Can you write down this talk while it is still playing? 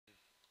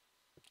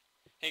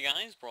Hey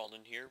guys,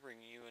 Brawlin here,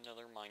 bringing you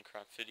another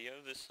Minecraft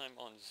video, this time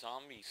on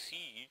Zombie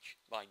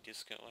Siege by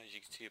Disco, as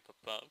you can see up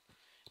above.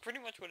 Pretty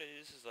much what it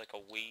is like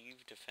a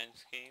wave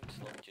defense game,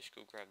 so let me just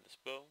go grab this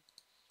bow,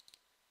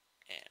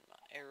 and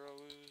my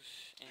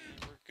arrows, and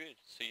we're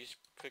good. So you just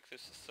click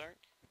this to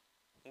start,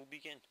 we'll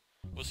begin.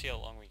 We'll see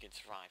how long we can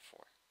survive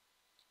for.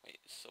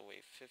 Wait, it's still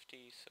wave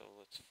 50, so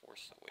let's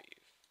force the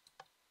wave.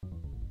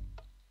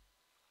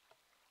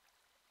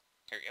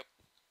 Here we go.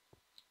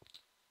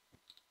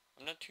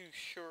 I'm not too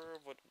sure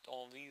what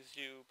all these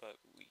do, but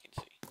we can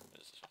see. What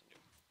does this one do?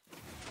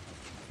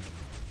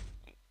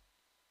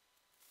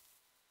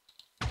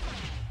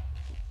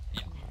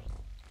 Yeah.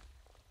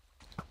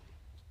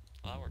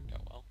 Well, that worked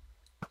out well.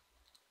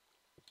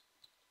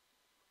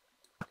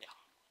 Yeah.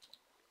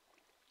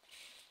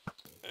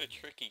 What a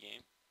tricky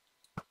game.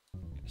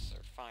 Gotta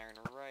start firing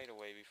right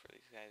away before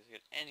these guys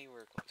get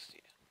anywhere close to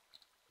you.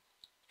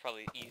 It's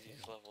probably the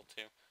easiest level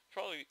too.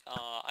 Probably,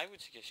 I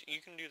would suggest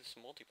you can do this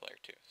multiplayer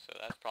too, so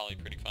that's probably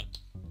pretty fun.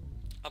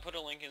 I'll put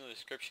a link in the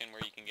description where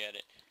you can get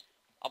it.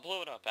 I'll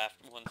blow it up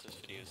after once this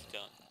video is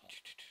done.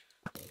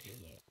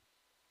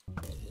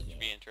 Should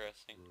be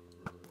interesting.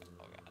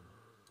 Oh god.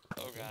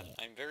 Oh god,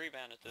 I'm very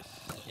bad at this.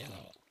 Yeah.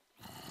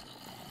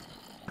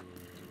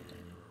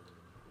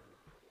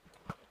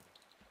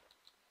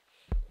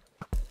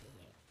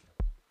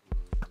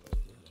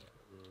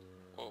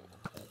 Whoa.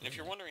 And if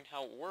you're wondering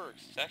how it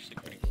works, it's actually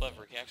pretty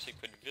clever. He actually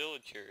put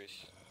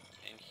villagers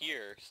in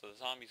here, so the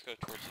zombies go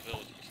towards the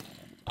villagers.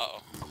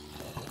 Uh-oh.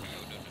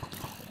 No.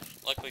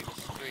 Luckily this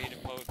is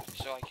creative mode,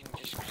 so I can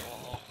just go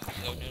all...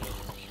 Oh, no.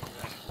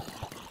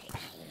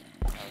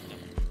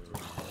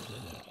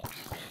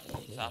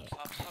 Stop.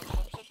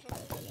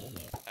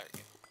 There we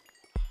go.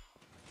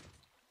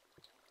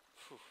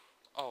 Whew.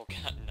 Oh,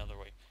 god, another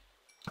way.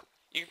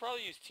 You can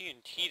probably use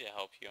TNT to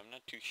help you. I'm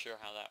not too sure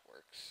how that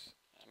works.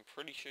 I'm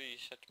pretty sure you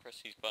just have to press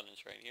these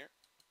buttons right here.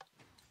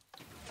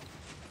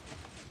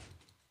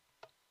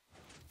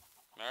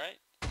 Alright?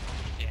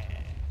 Yeah.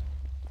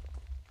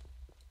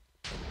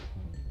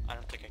 I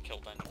don't think I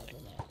killed anything.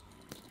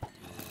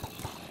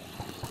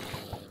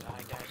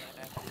 Die.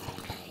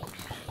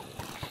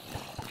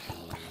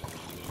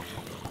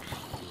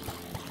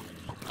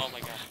 Oh my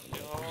god.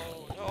 No.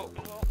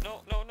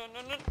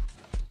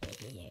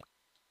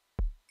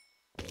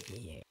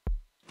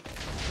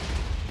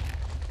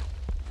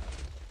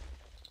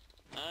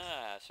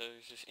 Ah, so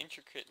there's this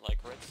intricate,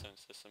 like, redstone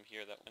system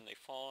here that when they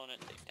fall on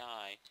it, they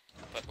die.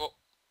 But, whoa.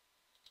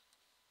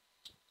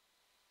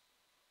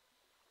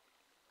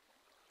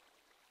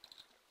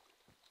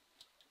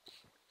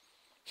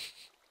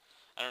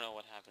 I don't know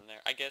what happened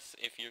there. I guess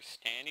if you're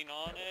standing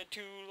on it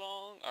too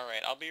long...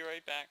 Alright, I'll be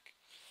right back.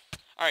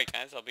 Alright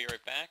guys, I'll be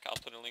right back.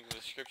 I'll put a link in the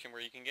description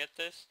where you can get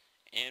this.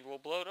 And we'll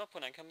blow it up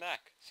when I come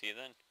back. See you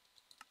then.